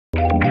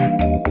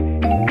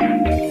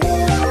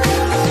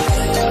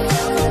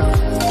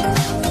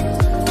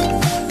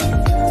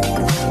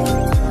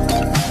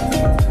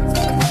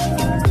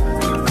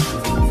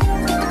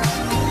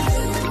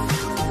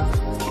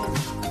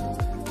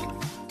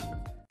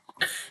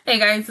Hey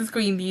guys, it's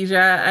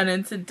Queendija, and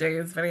in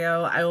today's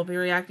video, I will be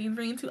reacting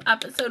to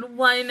episode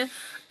 1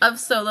 of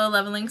Solo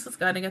Leveling. So let's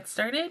go ahead and get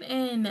started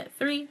in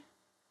 3,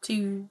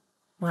 2,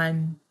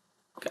 1,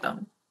 go.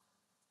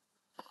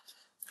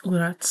 Ooh,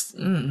 that's,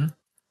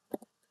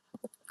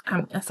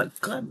 that's a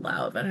good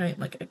loud, but it ain't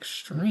like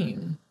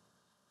extreme.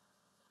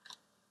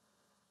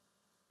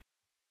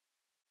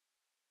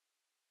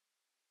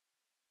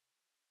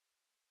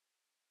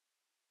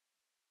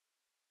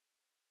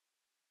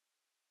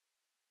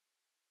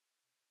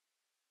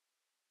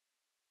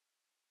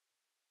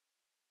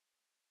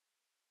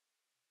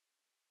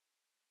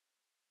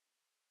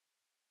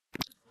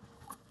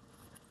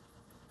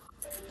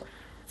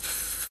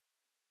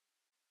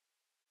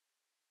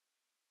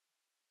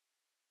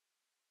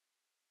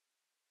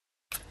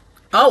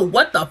 Oh,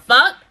 what the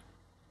fuck?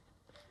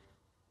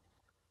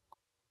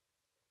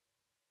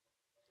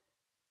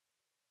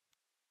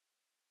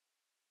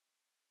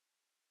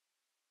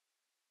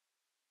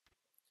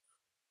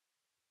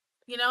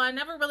 You know, I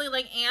never really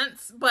like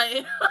ants,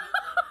 but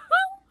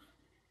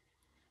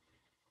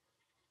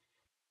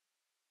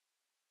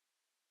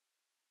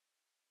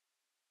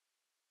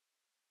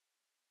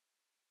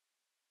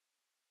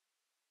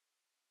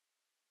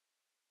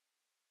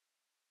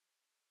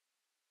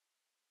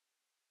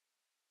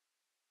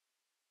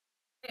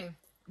hey,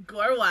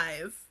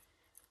 gore-wise,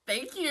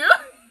 thank you.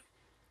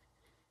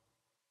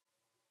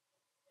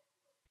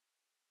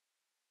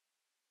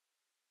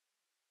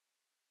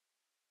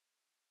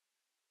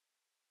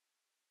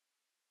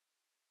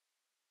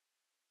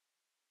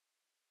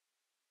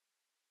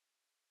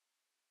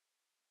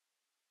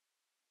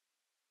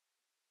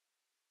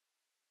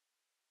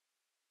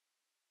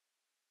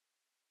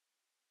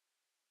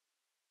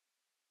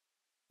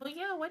 Well,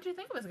 yeah, what do you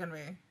think it was gonna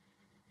be?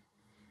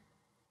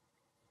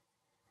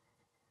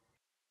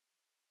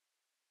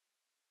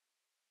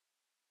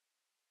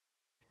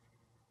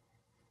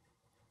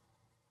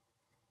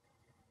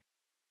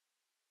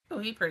 Oh,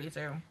 he pretty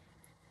too.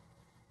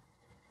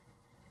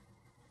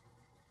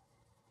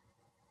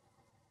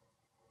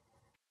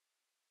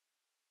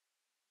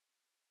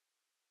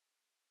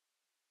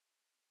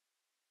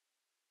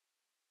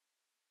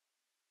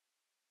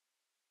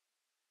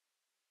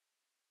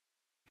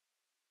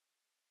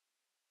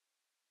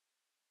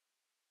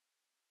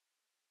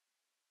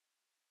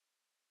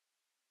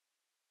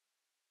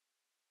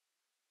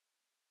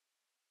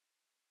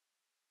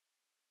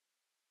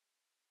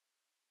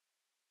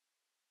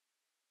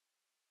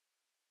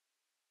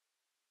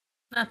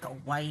 Not the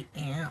white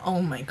ant.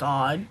 Oh my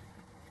god.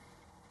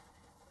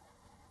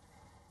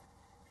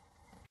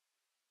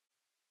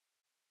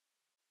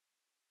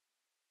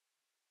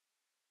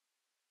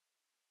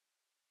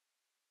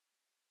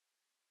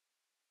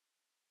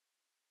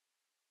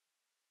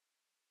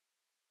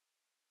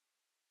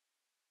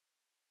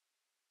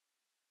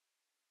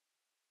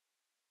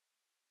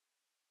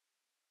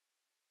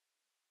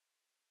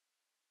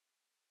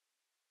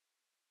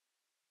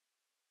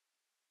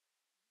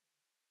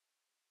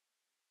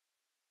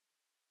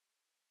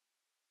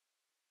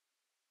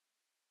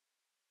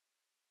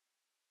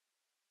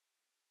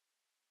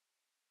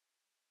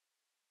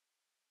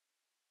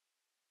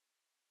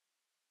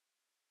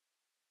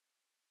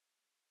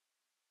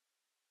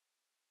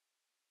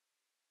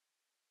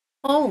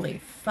 Holy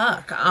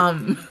fuck.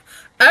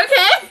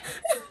 Okay.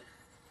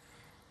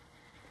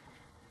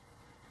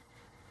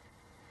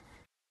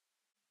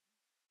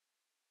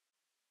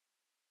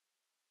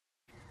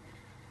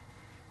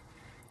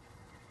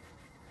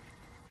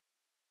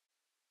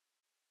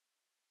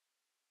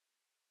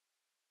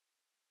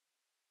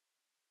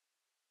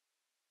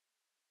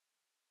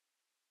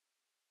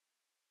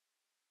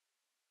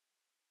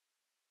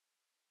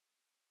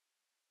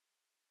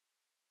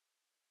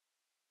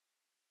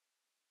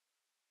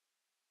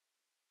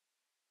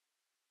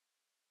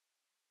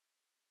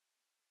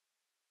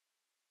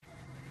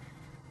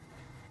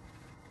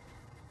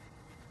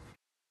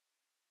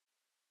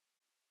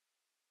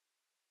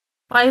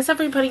 Why is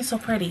everybody so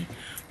pretty?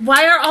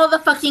 Why are all the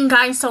fucking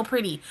guys so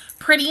pretty?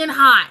 Pretty and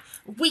hot.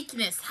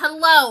 Weakness.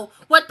 Hello.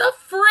 What the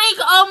freak?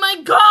 Oh my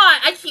god.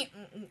 I can't.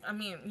 I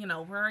mean, you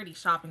know, we're already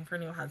shopping for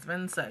new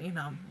husbands, so, you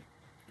know,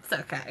 it's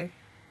okay.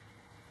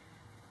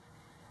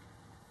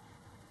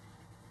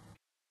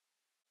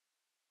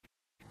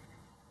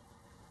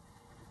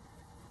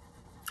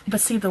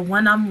 But see, the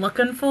one I'm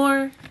looking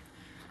for,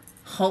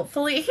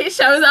 hopefully he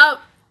shows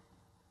up.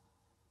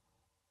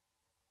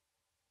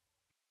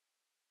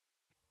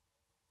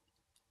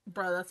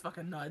 Bro, that's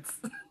fucking nuts.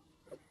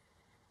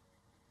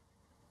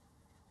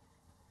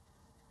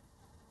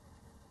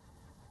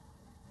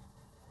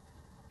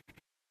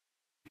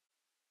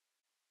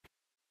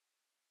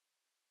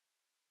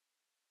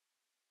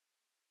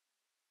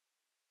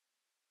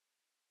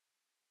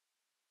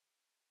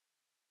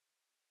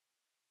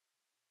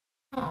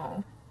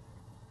 Oh.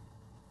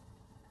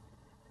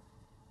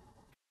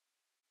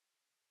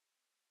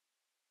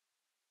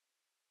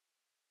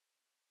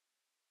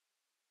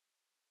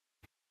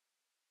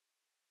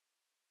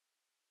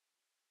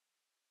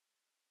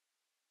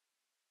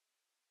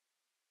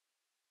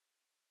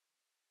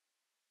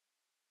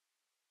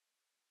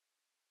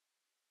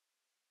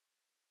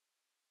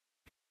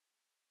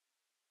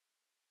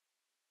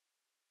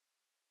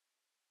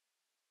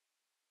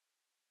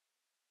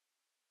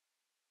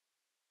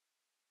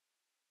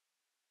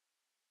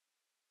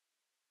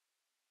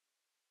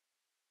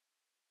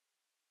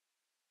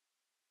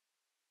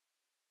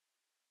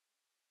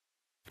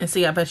 And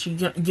see, I bet you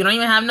don't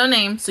even have no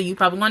name, so you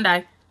probably gonna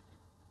die.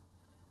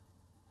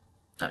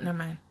 Oh, never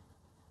mind.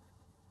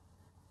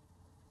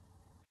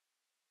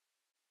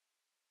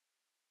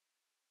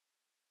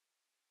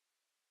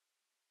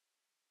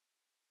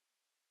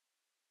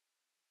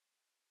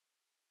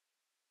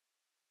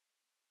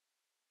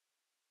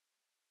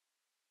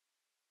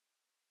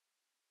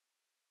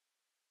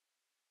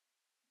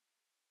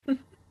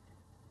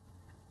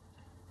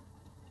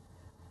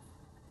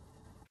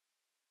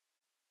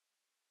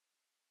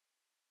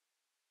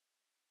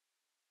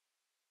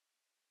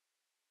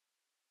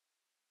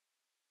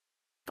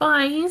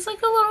 Bye. He's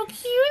like a little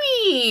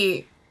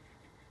cutie.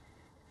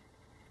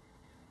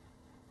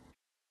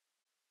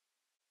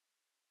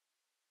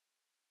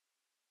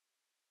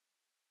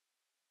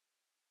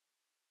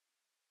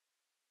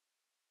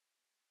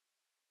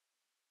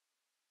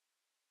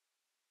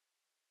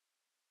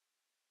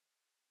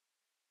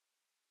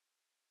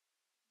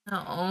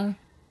 Oh.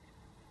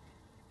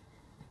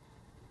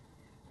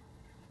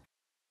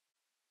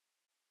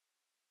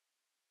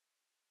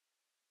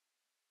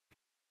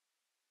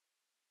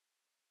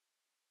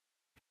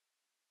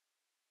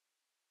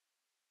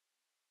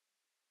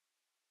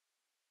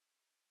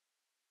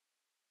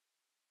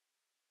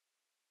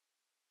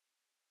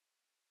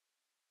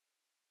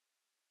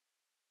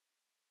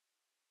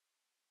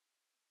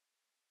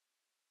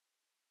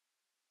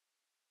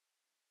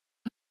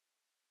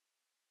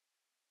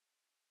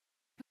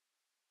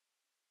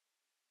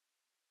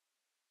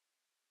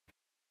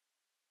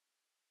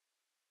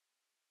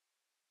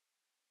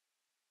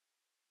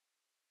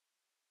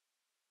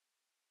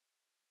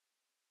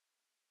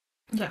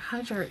 Yeah,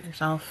 hydrate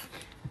yourself.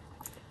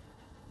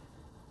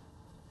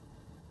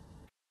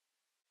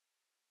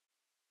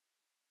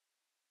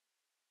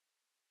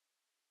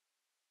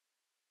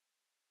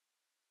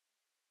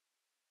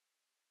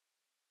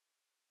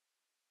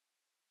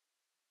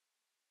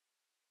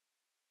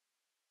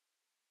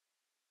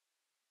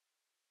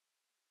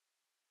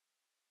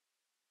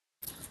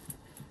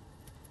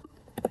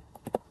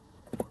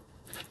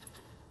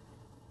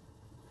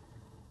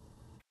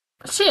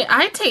 Shit,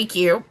 I take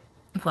you.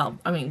 Well,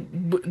 I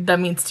mean, that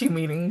means 2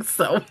 meetings,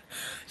 so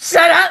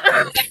shut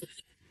up.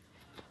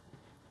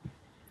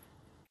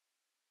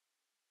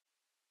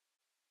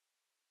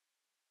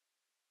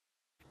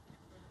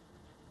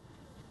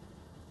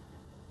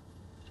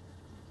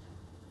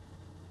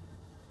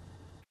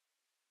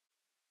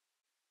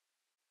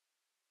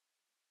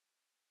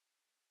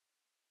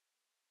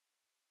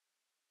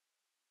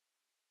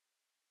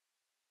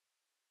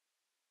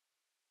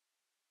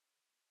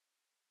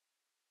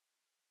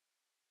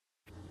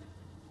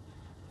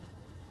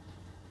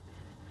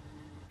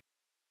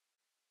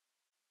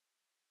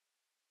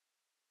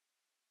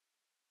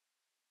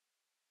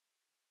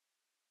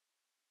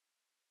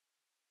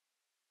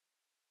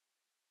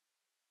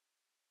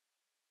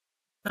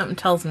 Something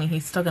tells me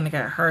he's still gonna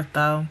get hurt,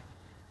 though.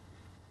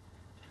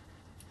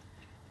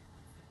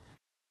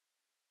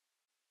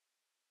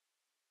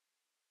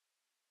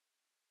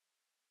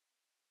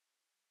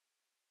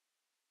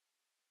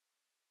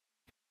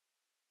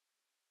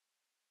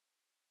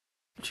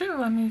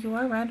 True, I mean, you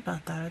are right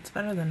about that. It's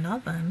better than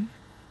nothing.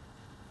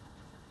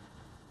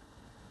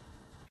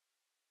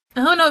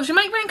 Who knows? You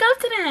might rank up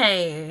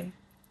today.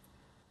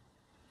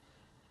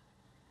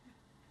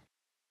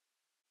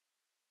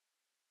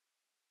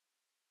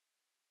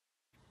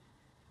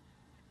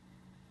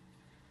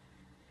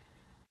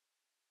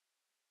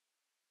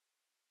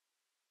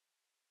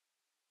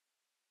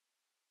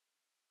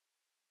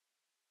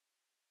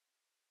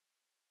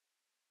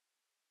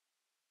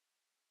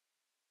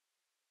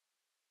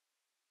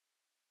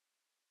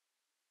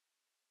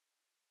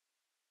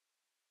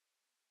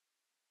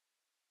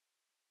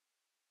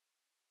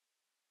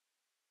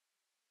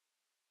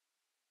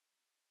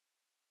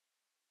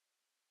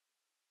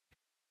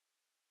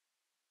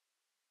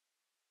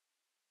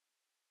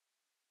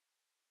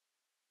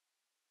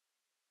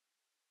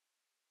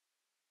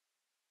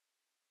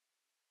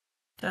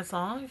 That's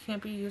all? You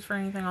can't be used for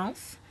anything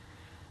else?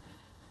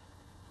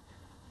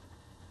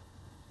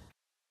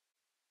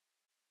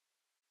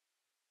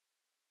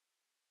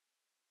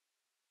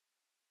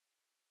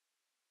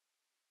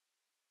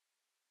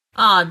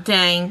 Aw,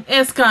 dang.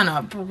 It's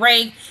gonna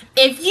break.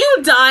 If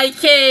you die,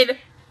 kid.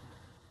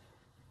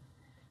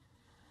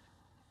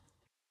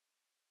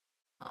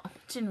 Oh,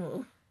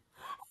 Jinwoo.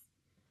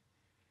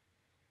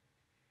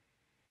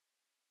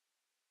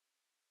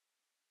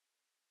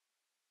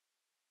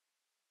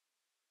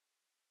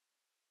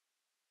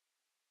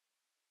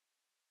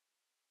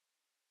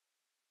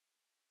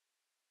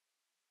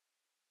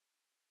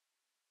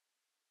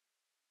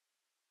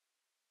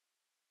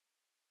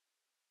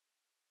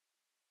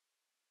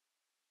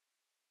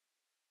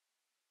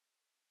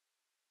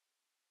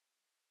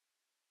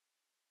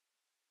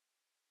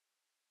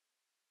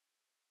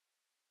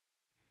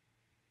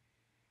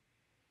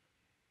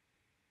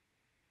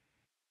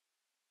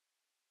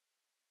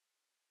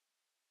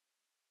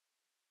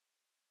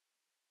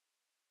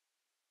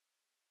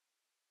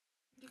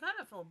 You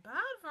gotta feel bad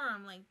for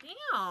him. Like,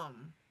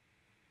 damn.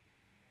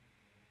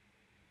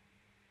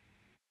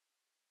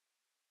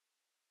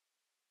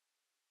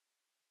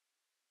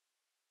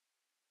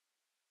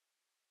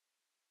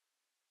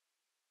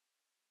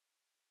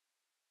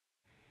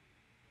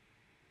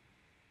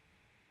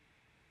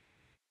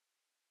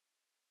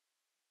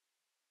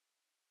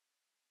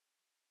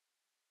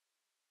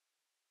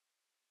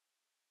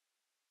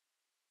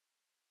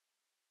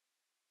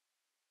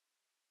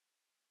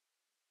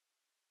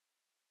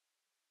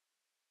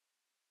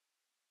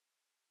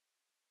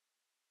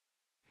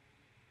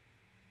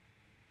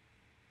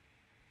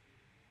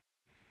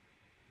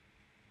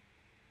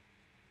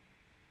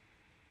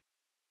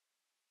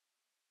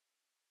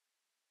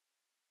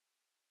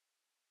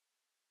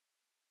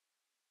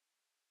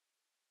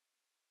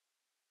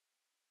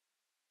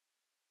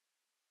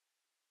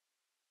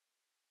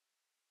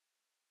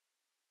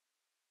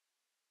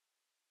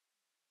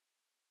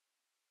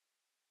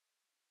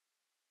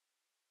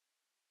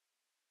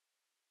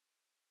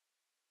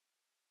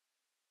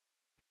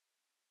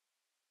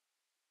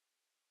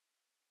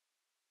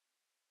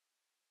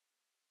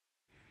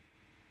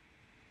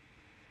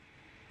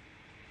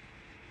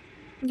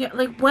 Yeah,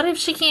 like, what if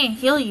she can't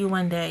heal you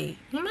one day?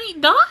 You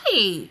might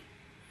die.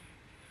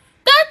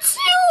 That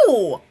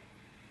too!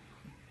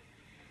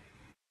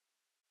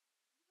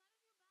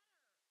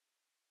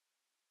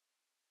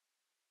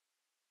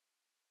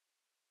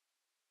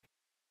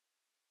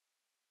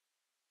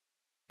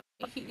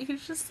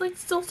 He's just, like,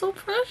 still so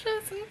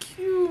precious and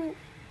cute.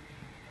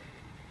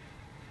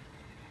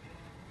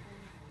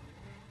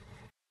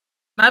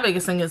 My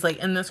biggest thing is, like,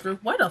 in this group,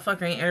 why the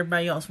fuck ain't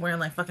everybody else wearing,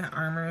 like, fucking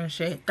armor and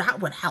shit? That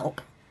would help.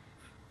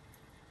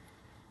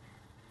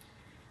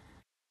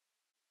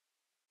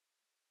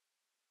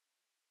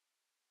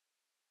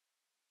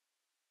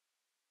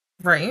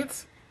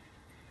 Right?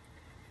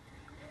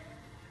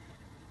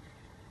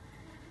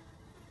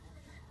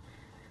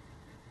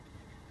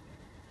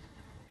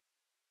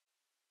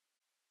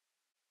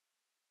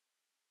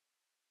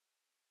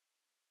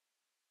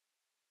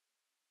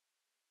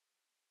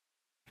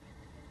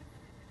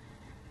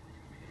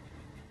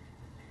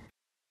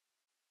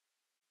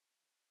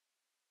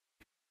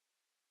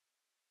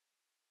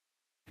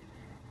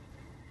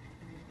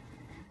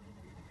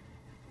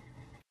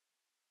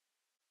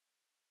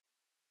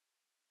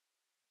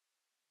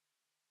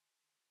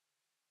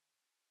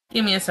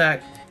 Give me a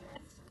sec.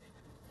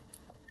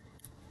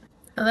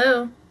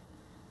 Hello?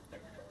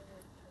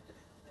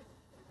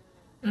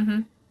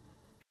 Mm-hmm.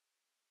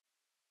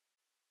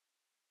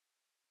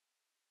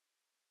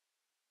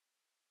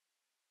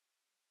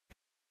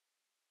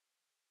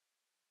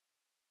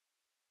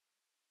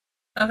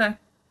 Okay.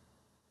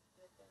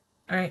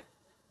 Alright.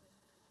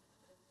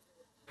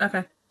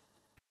 Okay.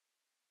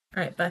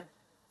 Alright, bye.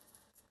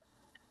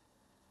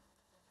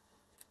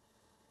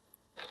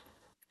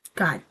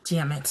 God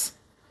damn it.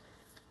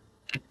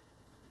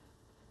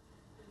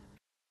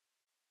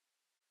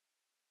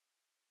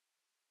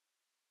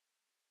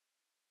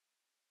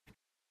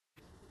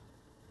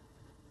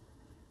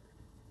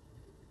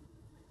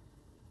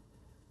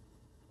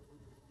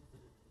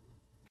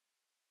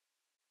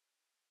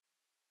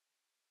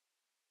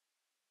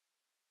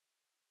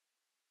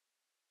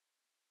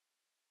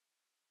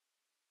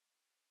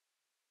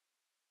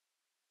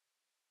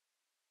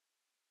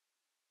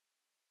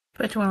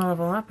 But you want to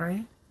level up,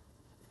 right?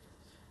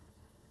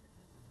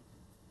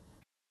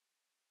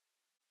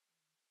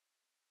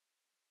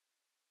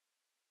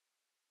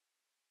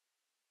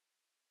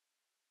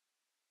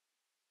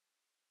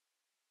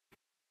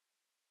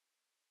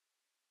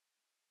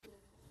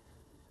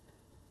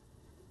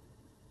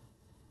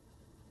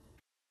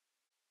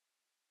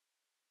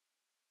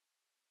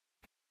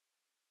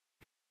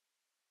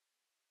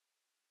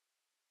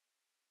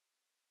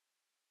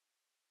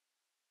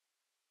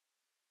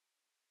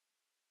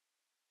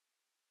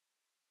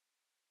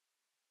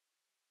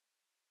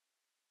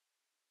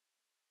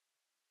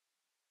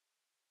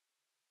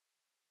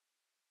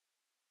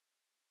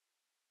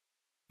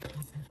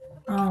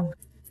 Oh.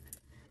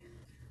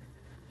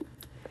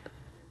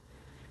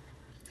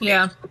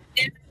 Yeah.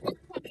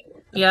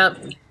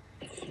 Yep.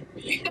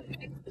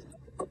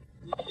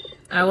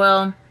 I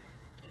will.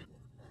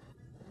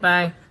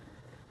 Bye.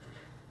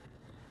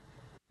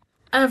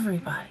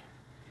 Everybody.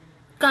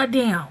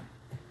 Goddamn.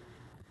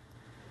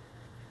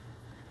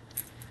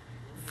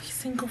 Every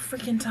single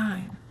freaking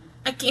time.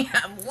 I can't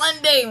have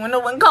one day when no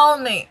one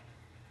called me.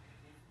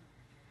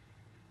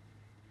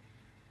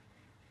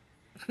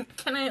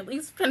 Can I at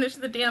least finish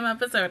the damn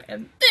episode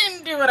and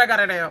then do what I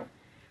gotta do?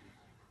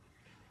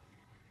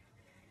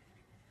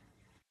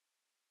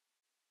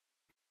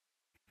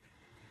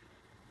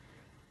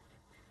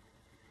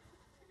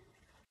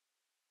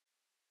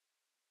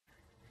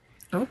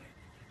 Oh.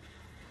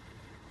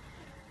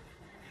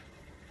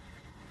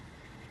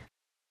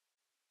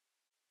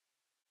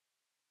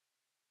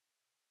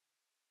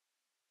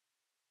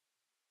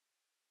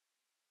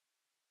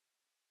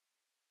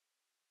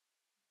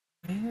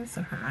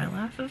 So her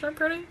eyelashes are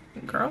pretty,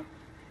 girl.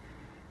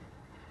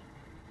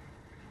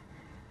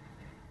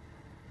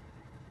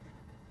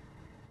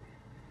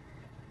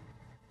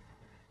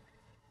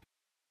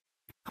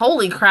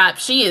 Holy crap,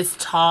 she is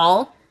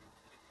tall.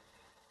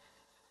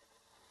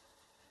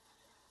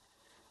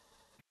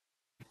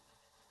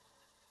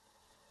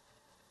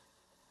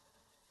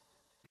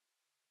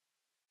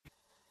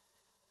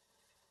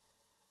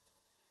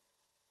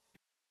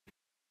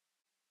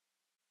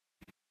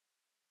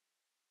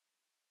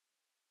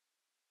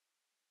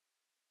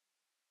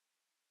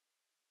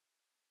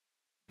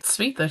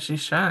 Sweet that she's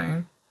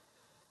shy.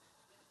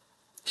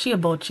 She a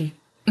bochi.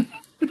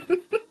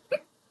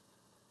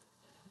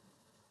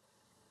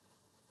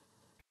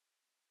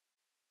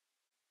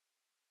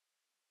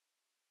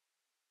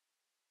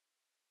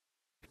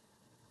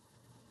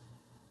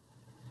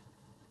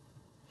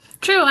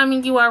 True, I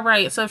mean, you are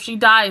right. So if she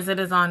dies, it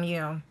is on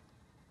you.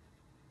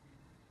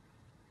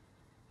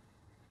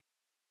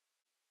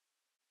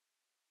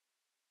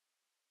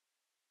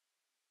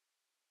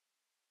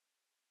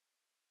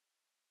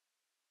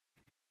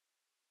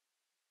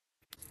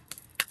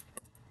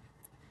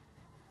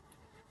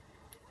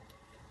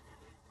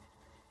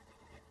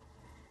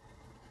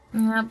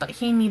 Yeah, but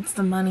he needs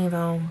the money,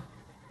 though.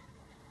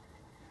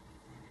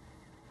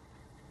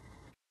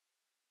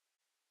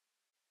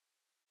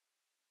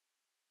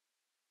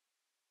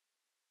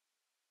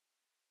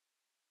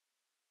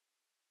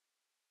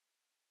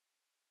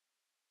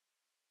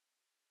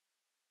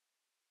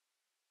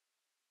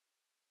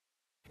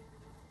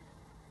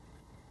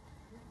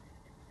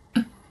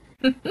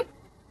 Okay,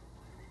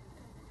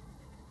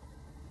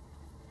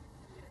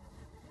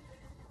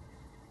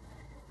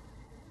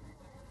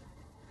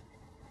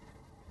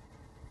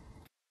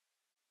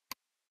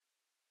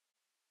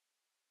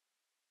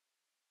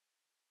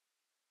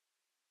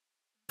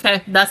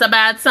 that's a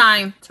bad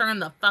sign. Turn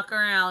the fuck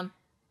around.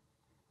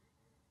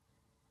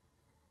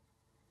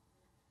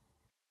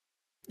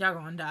 Y'all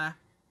gonna die.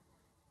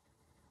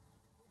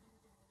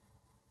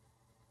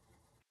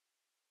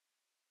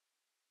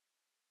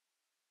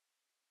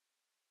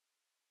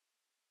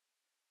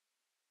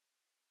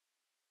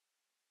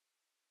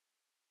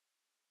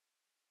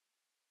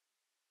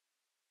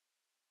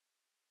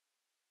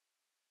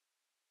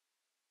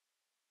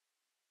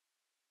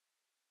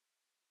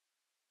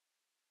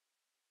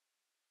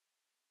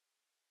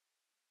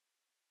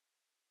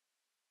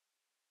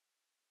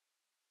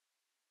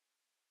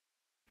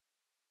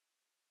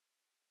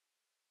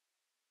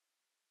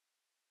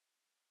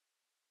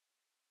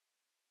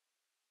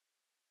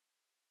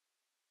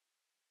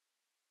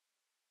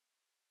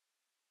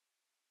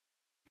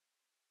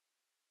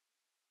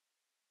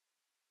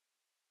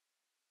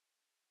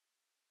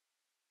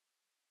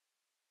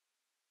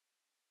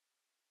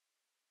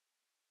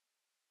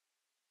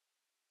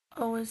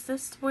 Oh, is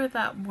this where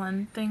that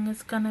one thing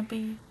is gonna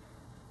be?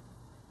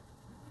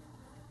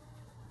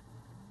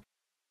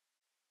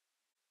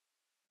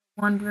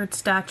 One weird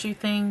statue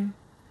thing?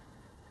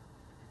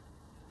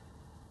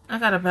 I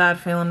got a bad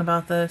feeling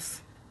about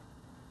this.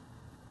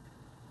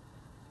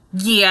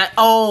 Yeah,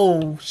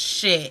 oh,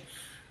 shit.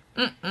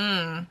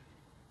 Mm-mm.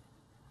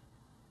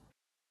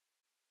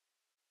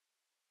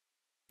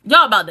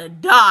 Y'all about to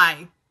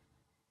die.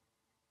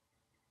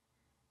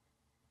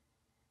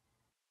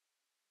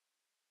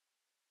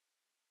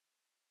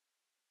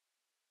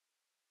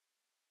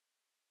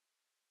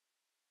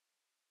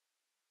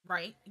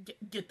 Right?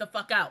 Get the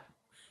fuck out.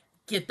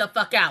 Get the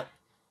fuck out.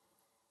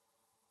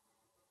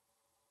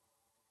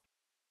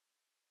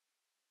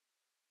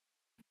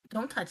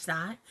 Don't touch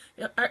that.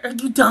 Are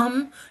you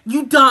dumb?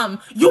 You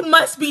dumb. You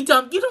must be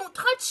dumb. You don't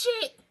touch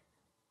shit.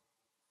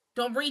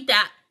 Don't read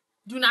that.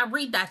 Do not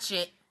read that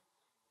shit.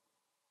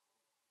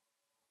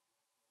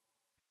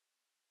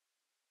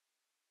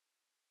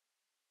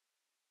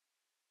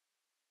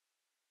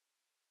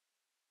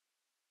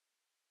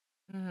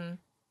 Mm-hmm.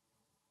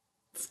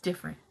 It's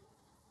different.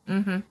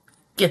 Mm-hmm.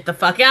 Get the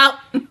fuck out.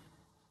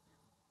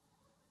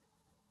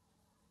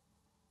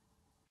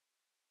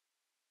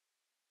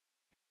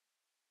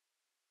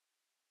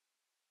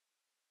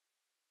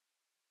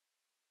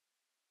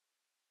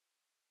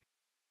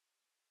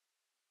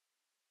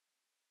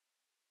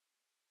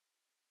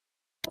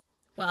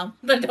 Well,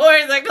 the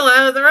doors are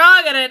closed. We're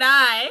all gonna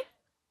die.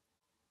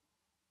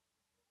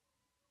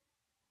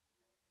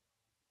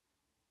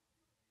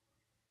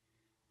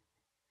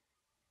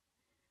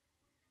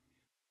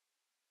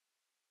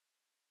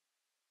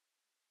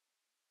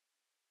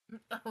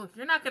 Oh,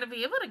 you're not gonna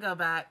be able to go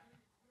back.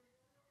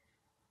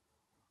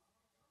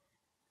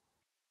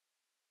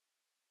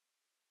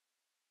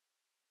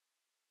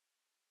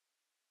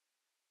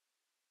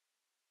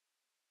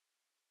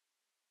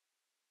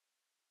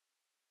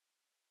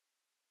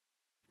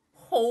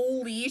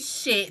 Holy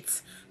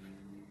shit.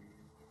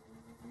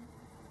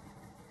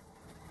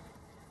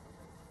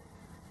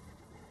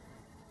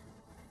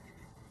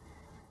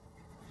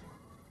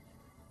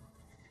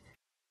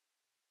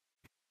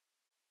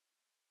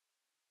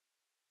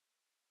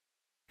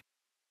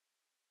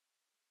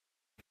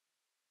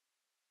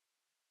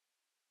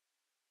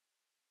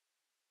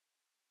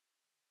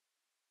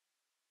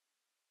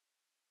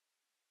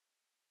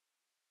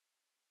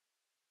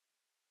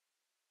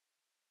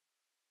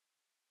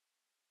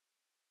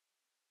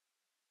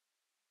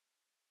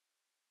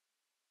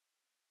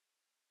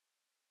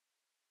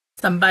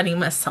 Somebody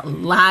must have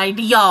lied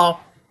to y'all.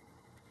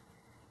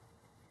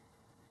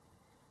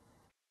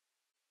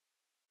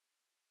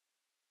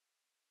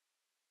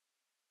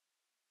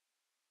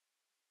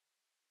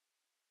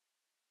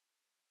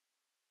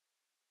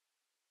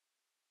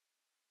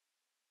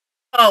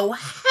 Oh,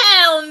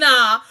 hell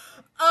nah.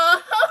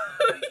 Oh,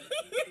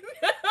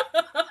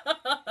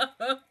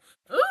 no.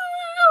 Ooh,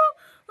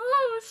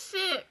 oh,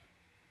 shit.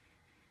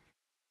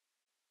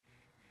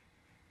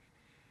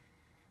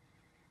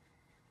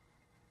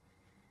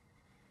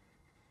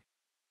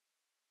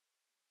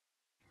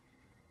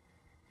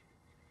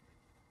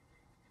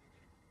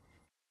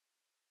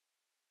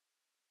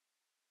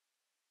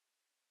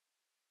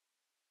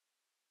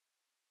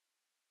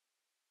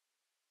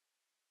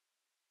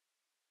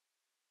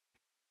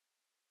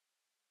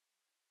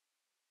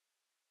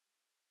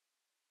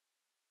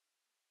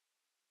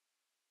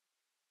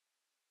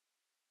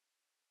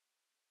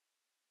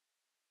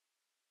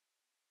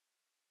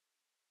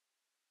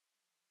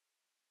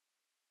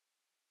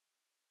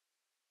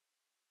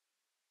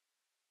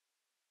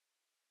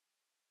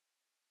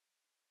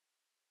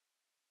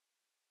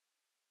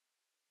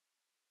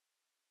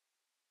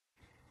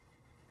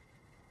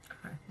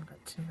 Alright, I've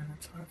got 2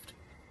 minutes left.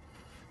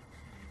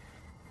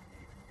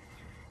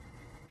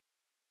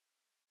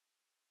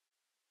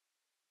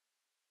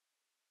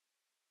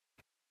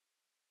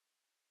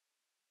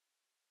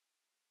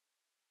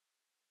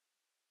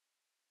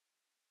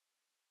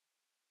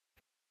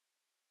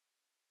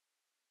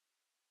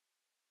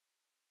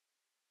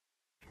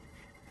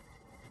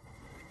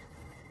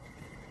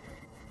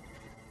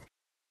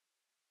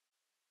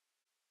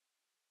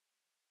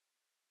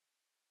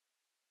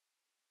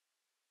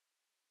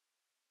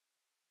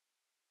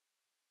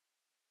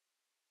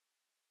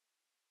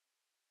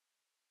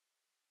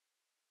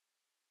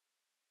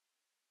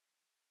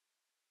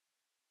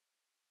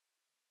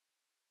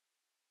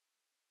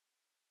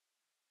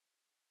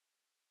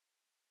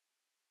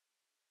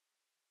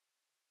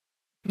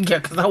 Yeah,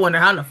 because I wonder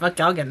how the fuck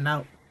y'all getting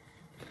out.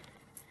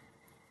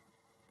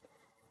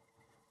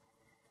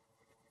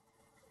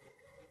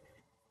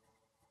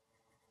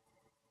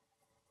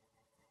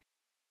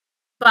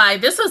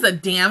 But this was a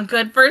damn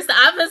good first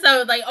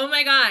episode. Like, oh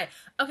my god.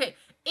 Okay,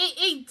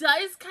 it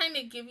does kind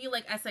of give you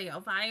like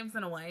SAO vibes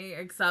in a way,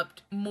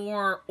 except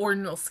more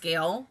ordinal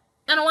scale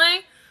in a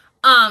way.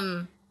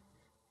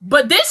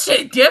 But this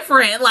shit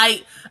different.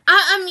 Like,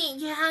 I mean,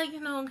 yeah, you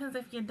know, because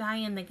if you die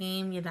in the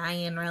game, you die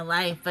in real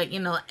life. But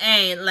you know,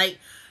 hey, like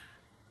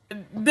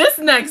this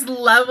next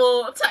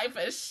level type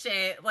of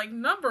shit. Like,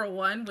 number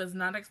one was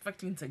not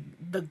expecting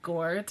the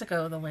gore to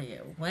go the way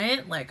it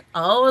went. Like,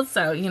 oh,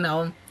 so you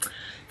know.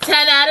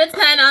 10 out of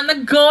 10 on the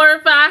gore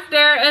factor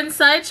and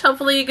such.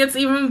 Hopefully it gets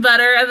even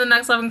better in the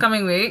next 7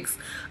 coming weeks.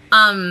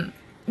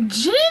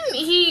 Jin,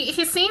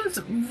 he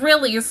seems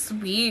really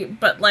sweet,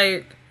 but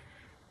like,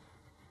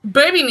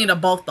 baby need to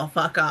bulk the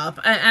fuck up.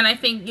 And I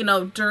think, you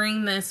know,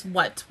 during this,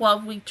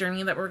 12-week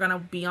journey that we're gonna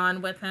be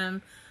on with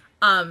him,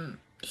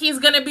 he's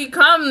gonna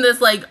become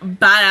this like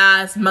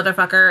badass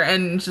motherfucker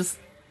and just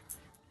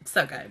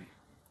so good.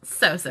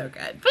 So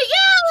good. But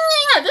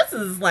yeah, this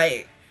is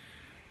like,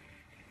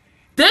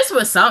 this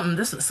was something.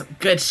 This was some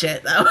good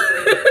shit, though.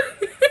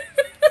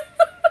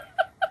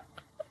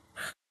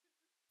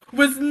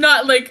 Was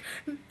not, like,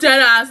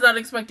 dead ass, not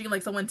expecting,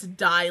 like, someone to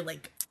die,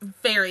 like,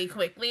 very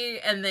quickly,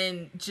 and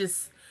then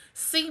just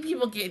seeing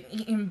people get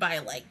eaten by,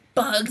 like,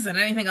 bugs and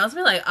anything else,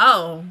 be like,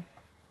 oh.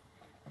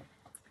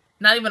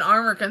 Not even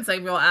armor can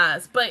save your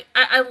ass. But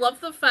I love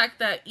the fact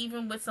that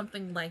even with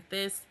something like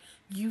this,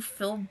 you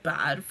feel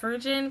bad for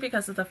Jin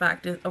because of the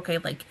fact is, okay,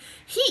 like,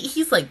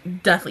 he's,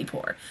 like, deathly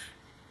poor.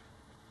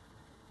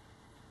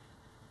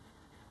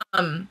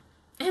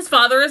 His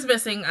father is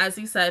missing, as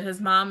he said. His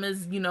mom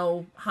is, you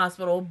know,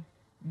 hospital,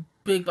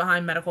 big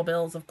behind medical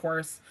bills, of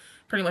course,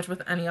 pretty much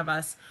with any of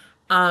us.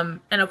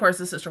 And of course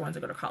his sister wants to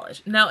go to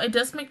college. Now, it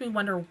does make me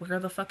wonder where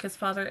the fuck his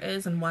father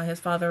is and why his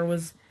father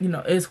was, you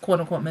know, is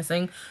quote unquote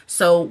missing.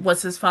 So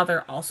was his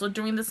father also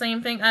doing the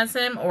same thing as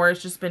him, or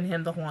it's just been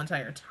him the whole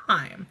entire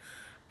time?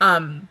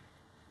 I'm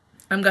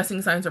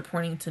guessing signs are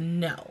pointing to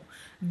no.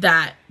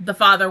 That the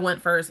father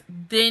went first,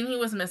 then he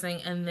was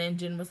missing, and then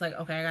Jin was like,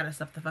 okay, I gotta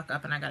step the fuck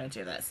up and I gotta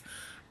do this.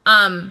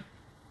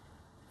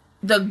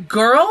 The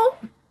girl,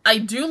 I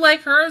do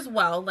like her as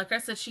well. Like I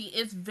said, she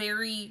is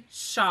very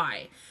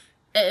shy.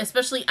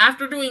 Especially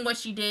after doing what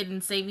she did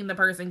and saving the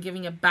person,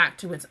 giving it back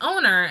to its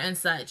owner and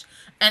such.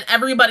 And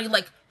everybody,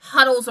 like,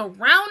 huddles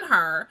around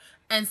her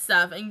and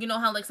stuff. And you know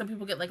how, like, some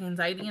people get, like,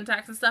 anxiety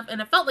attacks and stuff? And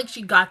it felt like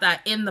she got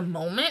that in the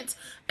moment.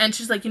 And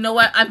she's like, you know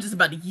what? I'm just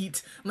about to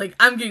yeet. Like,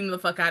 I'm getting the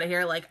fuck out of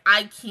here. Like,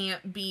 I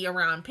can't be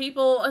around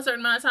people a certain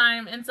amount of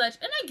time and such.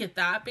 And I get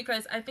that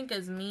because I think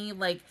as me,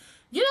 like,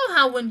 you know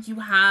how when you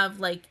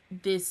have, like,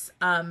 this,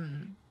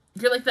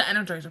 you're, like, the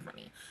Energizer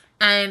Bunny.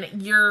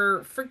 And you're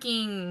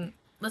freaking...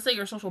 let's say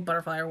you're a social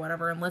butterfly or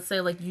whatever, and let's say,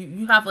 like,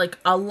 you have, like,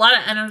 a lot of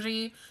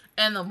energy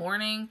in the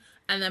morning,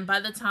 and then by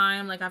the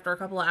time, like, after a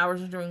couple of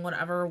hours of doing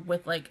whatever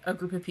with, like, a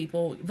group of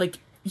people, like,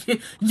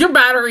 your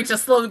battery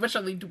just slowly but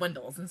surely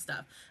dwindles and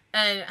stuff.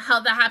 And how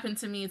that happened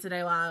to me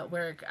today while at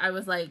work, I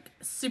was, like,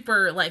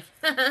 super, like,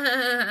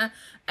 and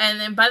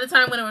then by the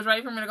time when it was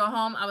ready for me to go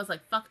home, I was like,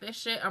 fuck this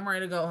shit, I'm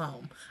ready to go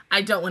home.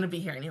 I don't want to be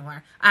here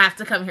anymore. I have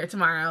to come here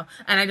tomorrow,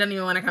 and I don't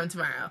even want to come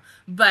tomorrow.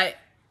 But...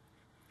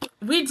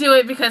 we do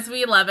it because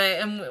we love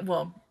it, and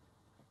well,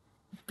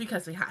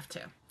 because we have to.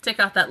 Take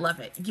out that love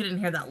it. You didn't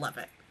hear that love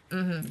it.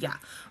 Yeah.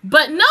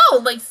 But no,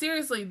 like,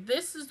 seriously,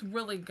 this is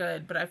really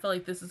good, but I feel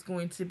like this is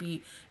going to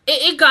be...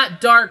 It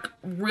got dark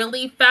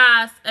really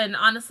fast, and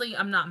honestly,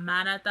 I'm not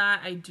mad at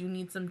that. I do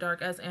need some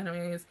dark-ass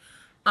animes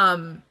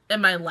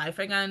in my life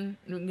again,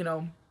 you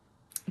know,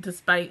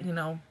 despite, you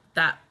know,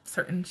 that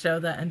certain show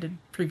that ended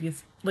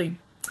previously...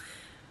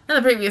 in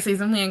the previous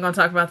season. We ain't gonna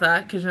talk about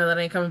that because you know that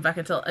ain't coming back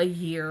until a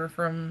year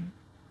from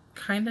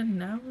kind of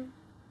now.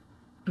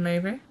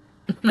 Maybe.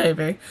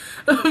 Maybe.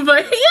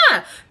 But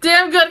yeah,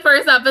 damn good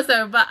first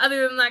episode. But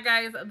other than that,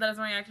 guys, that is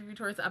my reaction review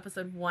towards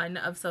episode 1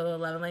 of Solo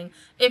Leveling.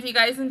 If you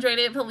guys enjoyed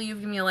it, please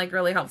give me a like. It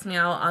really helps me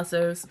out.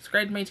 Also,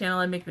 subscribe to my channel.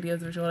 I make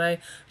videos every day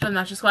for the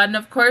Master Squad. And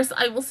of course,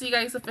 I will see you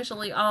guys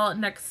officially all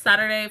next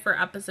Saturday for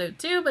episode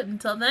 2. But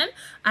until then,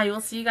 I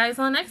will see you guys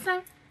all next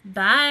time.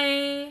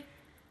 Bye.